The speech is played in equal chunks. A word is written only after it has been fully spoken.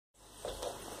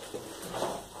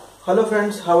Hello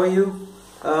friends, how are you.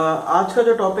 आज का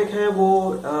जो टॉपिक है वो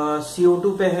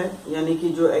CO2 पे है, यानी कि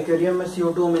जो एक्वेरियम में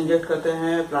CO2 हम इंजेक्ट करते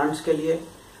हैं प्लांट्स के लिए।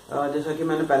 जैसा कि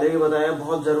मैंने पहले भी बताया,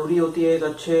 बहुत ज़रूरी होती है एक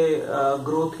अच्छे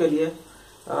ग्रोथ के लिए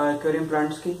एक्वेरियम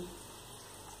प्लांट्स की।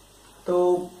 तो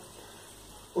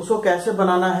उसको कैसे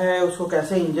बनाना है, उसको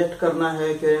कैसे इंजेक्ट करना है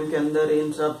एक्वेरियम के अंदर,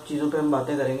 इन सब चीज़ों पे हम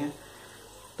बातें करेंगे।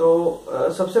 तो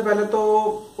सबसे पहले तो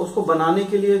उसको बनाने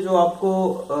के लिए जो आपको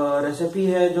रेसिपी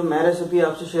है, जो मैं रेसिपी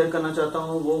आपसे शेयर करना चाहता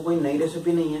हूँ, वो कोई नई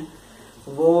रेसिपी नहीं है,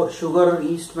 वो शुगर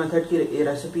ईस्ट मेथड की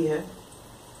रेसिपी है।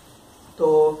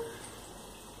 तो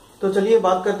चलिए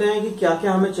बात करते हैं कि क्या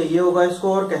क्या हमें चाहिए होगा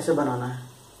इसको और कैसे बनाना है।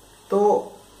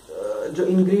 तो जो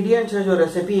इंग्रेडिएंट्स है, जो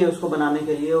रेसिपी है उसको बनाने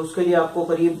के लिए, उसके लिए आपको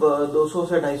करीब 200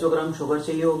 से 250 ग्राम शुगर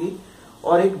चाहिए होगी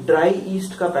और एक ड्राई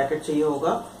ईस्ट का पैकेट चाहिए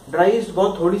होगा। ड्राई ईस्ट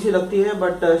बहुत थोड़ी सी लगती है,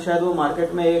 बट शायद वो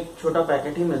मार्केट में एक छोटा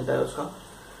पैकेट ही मिलता है उसका,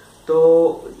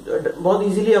 तो बहुत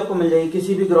इजीली आपको मिल जाएगी।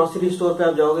 किसी भी ग्रोसरी स्टोर पे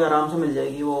आप जाओगे आराम से मिल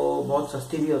जाएगी, वो बहुत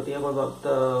सस्ती भी होती है, बहुत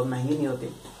महंगी नहीं होती।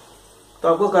 तो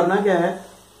आपको करना क्या है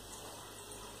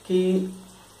कि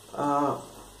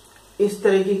इस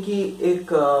तरीके की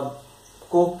एक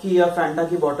कोक की या फैंटा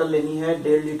की बोतल लेनी है,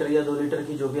 1.5 लीटर या 2 लीटर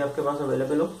की, जो भी आपके पास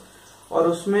अवेलेबल हो, और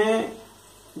उसमें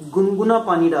गुनगुना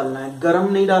पानी डालना है।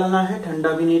 गर्म नहीं डालना है, ठंडा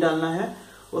भी नहीं डालना है,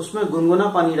 उसमें गुनगुना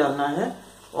पानी डालना है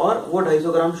और वो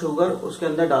 250 ग्राम शुगर उसके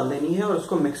अंदर डाल देनी है और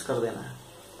उसको मिक्स कर देना है।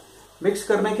 मिक्स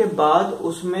करने के बाद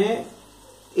उसमें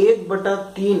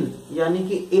 1/3 यानी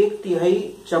कि 1/3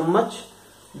 चम्मच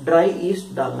ड्राई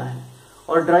ईस्ट डालना है।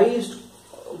 और ड्राई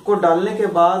ईस्ट को डालने के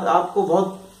बाद आपको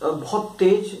बहुत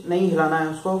तेज नहीं हिलाना है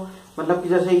उसको। मतलब कि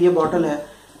जैसे ये बॉटल है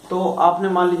तो आपने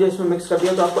मान लीजिए इसमें मिक्स कर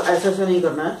दिया, तो आपको ऐसे नहीं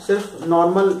करना है, सिर्फ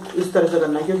नॉर्मल इस तरह से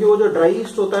करना है, क्योंकि वो जो ड्राई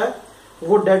ईस्ट होता है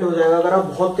वो डेड हो जाएगा अगर आप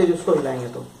बहुत तेज उसको हिलाएंगे।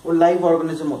 तो वो लाइव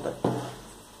ऑर्गेनिज्म होता है।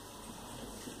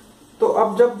 तो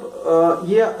अब जब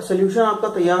ये सोल्यूशन आपका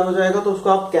तैयार हो जाएगा तो उसको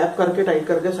आप कैप करके टाइट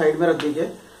करके साइड में रख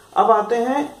दीजिए। अब आते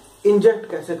हैं इंजेक्ट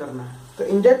कैसे करना है। तो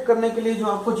इंजेक्ट करने के लिए जो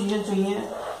आपको चीजें चाहिए,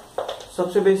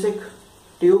 सबसे बेसिक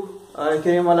ट्यूब,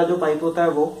 एक्वेरियम वाला जो पाइप होता है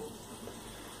वो।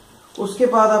 उसके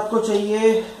बाद आपको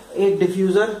चाहिए एक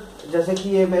डिफ्यूजर, जैसे कि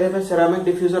ये मेरे में सिरेमिक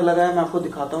डिफ्यूजर लगा है, मैं आपको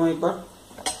दिखाता हूं एक बार।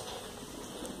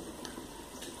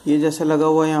 ये जैसे लगा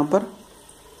हुआ है यहाँ पर,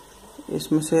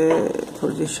 इसमें से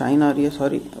थोड़ी सी शाइन आ रही है,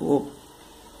 सॉरी, वो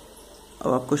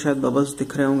अब आपको शायद बबल्स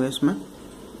दिख रहे होंगे इसमें।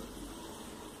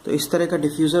 तो इस तरह का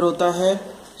डिफ्यूजर होता है,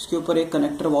 इसके ऊपर एक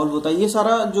कनेक्टर वाल्व होता है। ये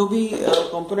सारा जो भी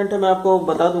कंपोनेंट है मैं आपको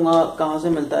बता दूंगा कहाँ से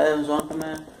मिलता है, अमेज़ॉन पे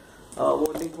मैं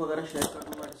वो लिंक वगैरह शेयर कर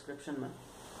दूंगा डिस्क्रिप्शन में।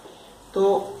 तो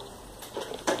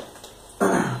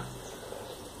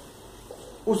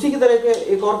उसी की तरह के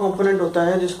एक और कंपोनेंट होता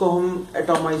है जिसको हम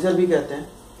एटॉमाइजर भी कहते हैं।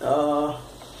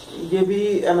 ये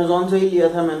भी अमेज़ॉन से ही लिया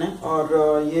था मैंने,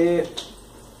 और ये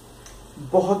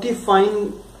बहुत ही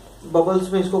फाइन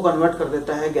बबल्स में इसको कन्वर्ट कर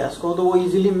देता है गैस को, तो वो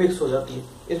इजीली मिक्स हो जाती है।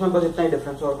 इसमें बस इतना ही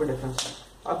डिफरेंस है, और कोई डिफरेंस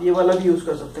नहीं। आप ये वाला भी यूज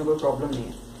कर सकते हैं, कोई प्रॉब्लम नहीं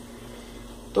है।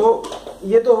 तो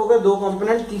ये तो हो गए दो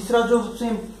कंपोनेंट। तीसरा जो सबसे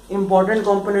इम्पोर्टेंट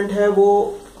कंपोनेंट है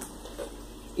वो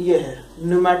ये है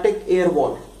न्यूमैटिक एयर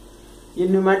वाल्व। ये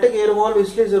न्यूमैटिक एयर वाल्व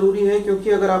इसलिए जरूरी है क्योंकि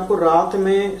अगर आपको रात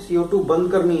में CO2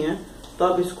 बंद करनी है तो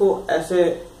आप इसको ऐसे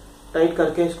टाइट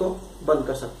करके इसको बंद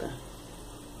कर सकते हैं।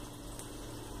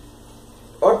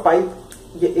 और पाइप,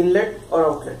 ये इनलेट और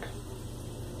आउटलेट।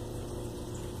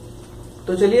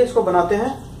 तो चलिए इसको बनाते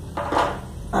हैं।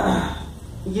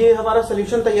 ये हमारा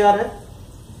सोल्यूशन तैयार है।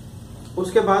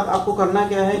 उसके बाद आपको करना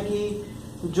क्या है कि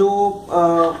जो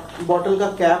बॉटल का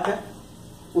कैप है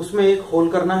उसमें एक होल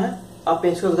करना है। आप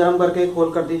पेचकस गर्म करके एक होल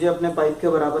कर दीजिए अपने पाइप के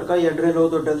बराबर का, या ड्रिल हो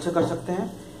तो ड्रिल से कर सकते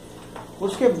हैं।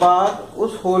 उसके बाद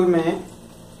उस होल में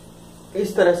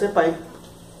इस तरह से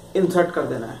पाइप इंसर्ट कर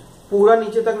देना है। पूरा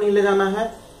नीचे तक नहीं ले जाना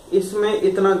है, इसमें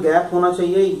इतना गैप होना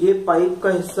चाहिए। ये पाइप का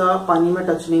हिस्सा पानी में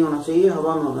टच नहीं होना चाहिए,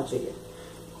 हवा में होना चाहिए।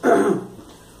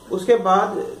 उसके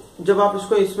बाद जब आप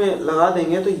इसको इसमें लगा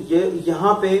देंगे तो ये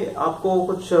यहाँ पे आपको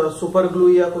कुछ सुपर ग्लू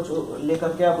या कुछ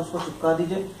लेकर के आप उसको चिपका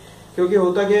दीजिए, क्योंकि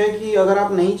होता क्या है कि अगर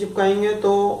आप नहीं चिपकाएंगे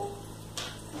तो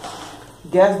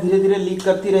गैस धीरे धीरे लीक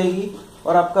करती रहेगी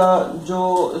और आपका जो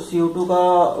CO2 का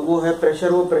वो है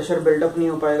प्रेशर, वो प्रेशर बिल्डअप नहीं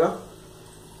हो पाएगा,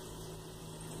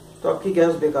 तो आपकी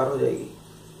गैस बेकार हो जाएगी।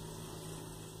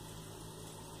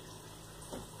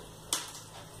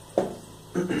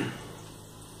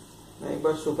 मैं एक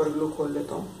बार सुपर ग्लू खोल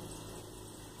लेता हूं।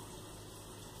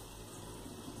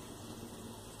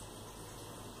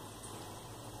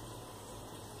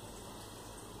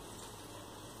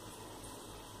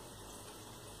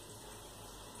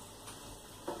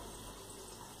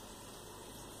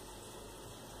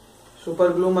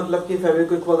 सुपर ग्लू मतलब कि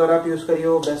फेविक्विक वगैरह आप यूज करिए,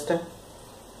 वो बेस्ट है।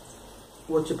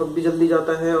 वो चिपक भी जल्दी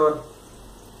जाता है और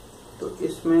तो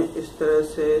इसमें इस तरह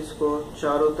से इसको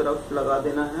चारों तरफ लगा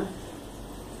देना है।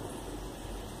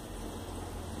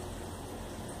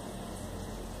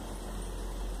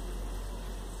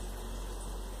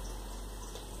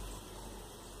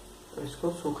 तो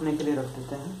इसको सूखने के लिए रख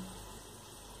देते हैं।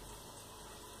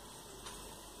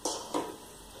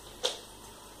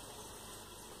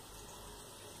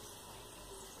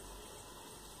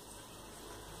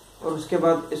 और उसके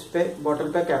बाद इस पे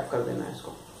बॉटल पे कैप कर देना है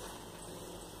इसको।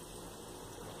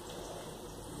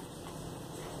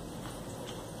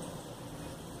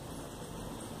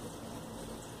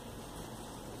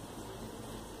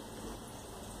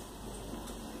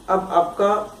 अब आपका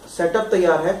सेटअप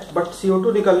तैयार है, बट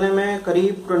CO2 निकलने में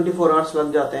करीब 24 आवर्स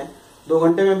लग जाते हैं। 2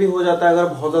 घंटे में भी हो जाता है अगर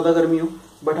बहुत ज़्यादा गर्मी हो,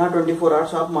 बट हाँ 24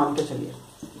 आवर्स आप मान के चलिए।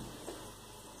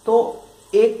 तो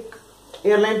एक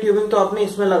एयरलाइन ट्यूबिंग तो आपने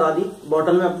इसमें लगा दी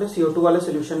बॉटल में अपने CO2 वाले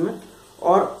सोल्यूशन में,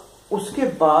 और उसके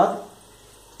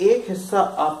बाद एक हिस्सा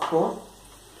आपको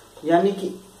यानी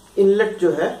कि इनलेट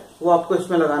जो है वो आपको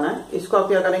इसमें लगाना है। इसको आप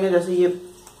क्या करेंगे, जैसे ये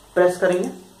प्रेस करेंगे,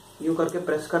 यूं करके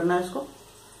प्रेस करना है इसको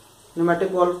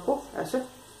न्यूमेटिक वाल्व को ऐसे,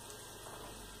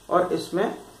 और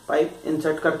इसमें पाइप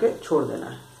इंसर्ट करके छोड़ देना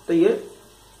है, तो ये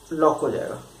लॉक हो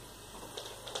जाएगा।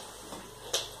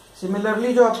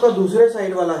 सिमिलरली जो आपका दूसरे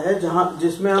साइड वाला है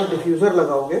जिसमें आप डिफ्यूजर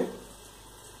लगाओगे,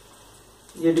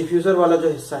 ये डिफ्यूजर वाला जो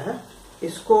हिस्सा है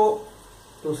इसको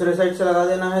दूसरे साइड से लगा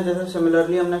देना है। जैसे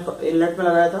सिमिलरली हमने इनलेट में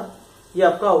लगाया था, ये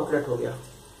आपका आउटलेट हो गया।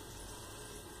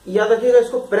 याद रखिएगा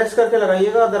इसको प्रेस करके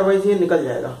लगाइएगा, अदरवाइज ये निकल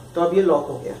जाएगा। तो अब ये लॉक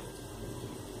हो गया।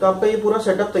 तो आपका ये पूरा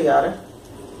सेटअप तैयार है,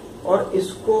 और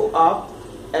इसको आप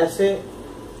ऐसे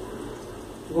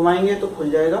घुमाएंगे तो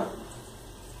खुल जाएगा,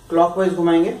 क्लॉकवाइज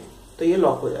घुमाएंगे तो ये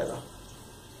लॉक हो जाएगा।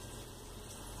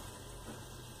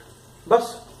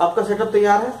 बस आपका सेटअप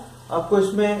तैयार है। आपको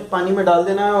इसमें पानी में डाल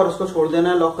देना है और उसको छोड़ देना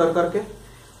है लॉक कर करके।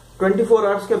 24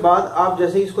 आवर्स के बाद आप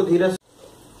जैसे ही इसको धीरे से,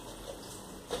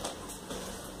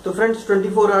 तो फ्रेंड्स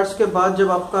 24 आवर्स के बाद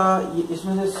जब आपका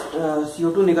इसमें से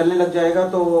CO2 निकलने लग जाएगा,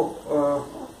 तो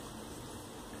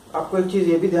आपको एक चीज़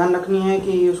ये भी ध्यान रखनी है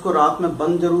कि उसको रात में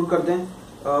बंद जरूर कर दें।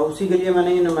 उसी के लिए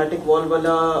मैंने ये न्यूमेटिक वाल्व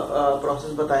वाला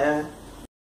प्रोसेस बताया है।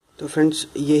 तो फ्रेंड्स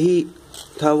यही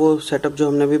था वो सेटअप जो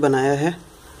हमने भी बनाया है।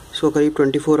 इसको करीब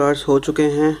 24 आवर्स हो चुके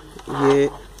हैं।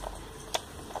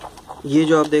 ये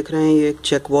जो आप देख रहे हैं ये एक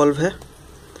चेक वाल्व है।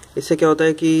 इससे क्या होता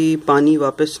है कि पानी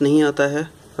वापस नहीं आता है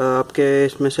आपके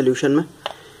इसमें सोल्यूशन में,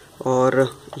 और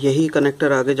यही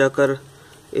कनेक्टर आगे जाकर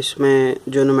इसमें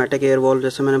जो न्यूमेटिक एयर वाल्व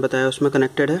जैसे मैंने बताया उसमें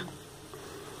कनेक्टेड है।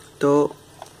 तो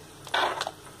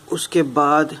उसके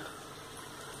बाद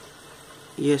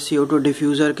ये CO2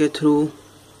 डिफ्यूज़र के थ्रू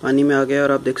पानी में आ गया,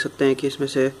 और आप देख सकते हैं कि इसमें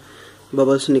से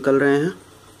बबल्स निकल रहे हैं।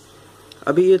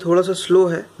 अभी ये थोड़ा सा स्लो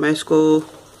है, मैं इसको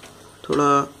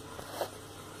थोड़ा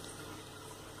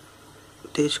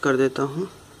तेज कर देता हूँ।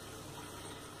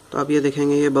 तो आप ये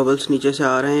देखेंगे ये बबल्स नीचे से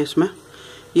आ रहे हैं इसमें।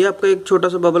 ये आपका एक छोटा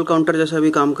सा बबल काउंटर जैसा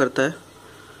भी काम करता है।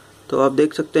 तो आप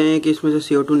देख सकते हैं कि इसमें से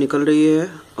CO2 निकल रही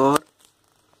है, और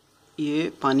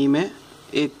ये पानी में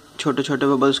एक छोटे छोटे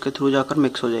बबल्स के थ्रू जाकर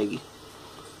मिक्स हो जाएगी।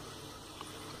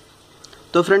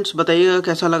 तो फ्रेंड्स बताइएगा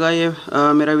कैसा लगा ये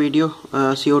मेरा वीडियो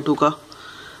CO2 का।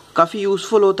 काफ़ी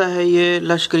यूज़फुल होता है ये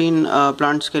लश ग्रीन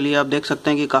प्लांट्स के लिए। आप देख सकते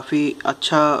हैं कि काफ़ी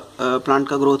अच्छा प्लांट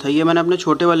का ग्रोथ है। ये मैंने अपने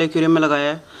छोटे वाले एक्वेरियम में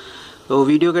लगाया है। तो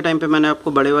वीडियो के टाइम पे मैंने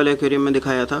आपको बड़े वाले एक्वेरियम में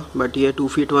दिखाया था, बट ये 2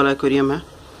 फीट वाला एक्वेरियम है।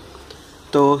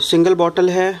 तो सिंगल बॉटल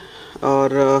है,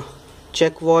 और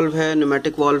चेक वाल्व है,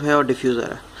 न्यूमेटिक वाल्व है, और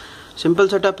डिफ्यूज़र है। सिंपल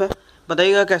सेटअप है।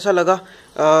 बताइएगा कैसा लगा।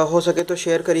 हो सके तो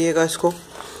शेयर करिएगा इसको,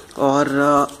 और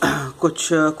कुछ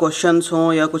क्वेश्चंस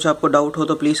हों या कुछ आपको डाउट हो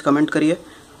तो प्लीज़ कमेंट करिए।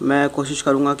 मैं कोशिश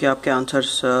करूँगा कि आपके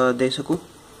आंसर्स दे सकूँ।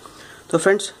 तो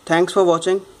friends thanks for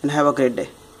watching and have a great day.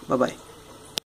 Bye bye.